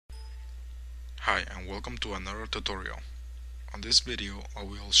Hi and welcome to another tutorial. On this video I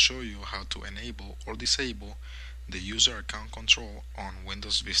will show you how to enable or disable the user account control on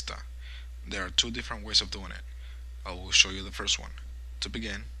Windows Vista. There are two different ways of doing it. I will show you the first one. To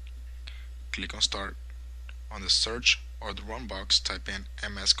begin, click on Start. On the search or the run box, type in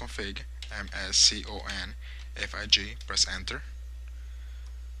msconfig, msconfig, press enter.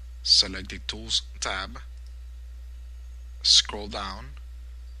 Select the Tools tab, scroll down,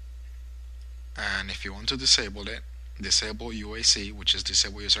 and if you want to disable it, disable UAC, which is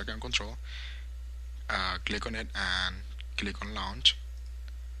disable user account control, click on it and click on launch.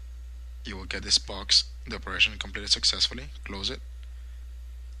 You will get this box, the operation completed successfully. Close it,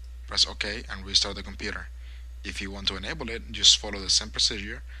 press OK and restart the computer. If you want to enable it, just follow the same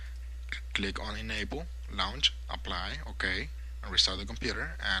procedure. Click on enable, launch, apply, OK, and restart the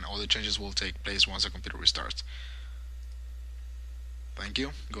computer, and all the changes will take place once the computer restarts. Thank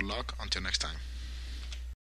you, good luck, until next time.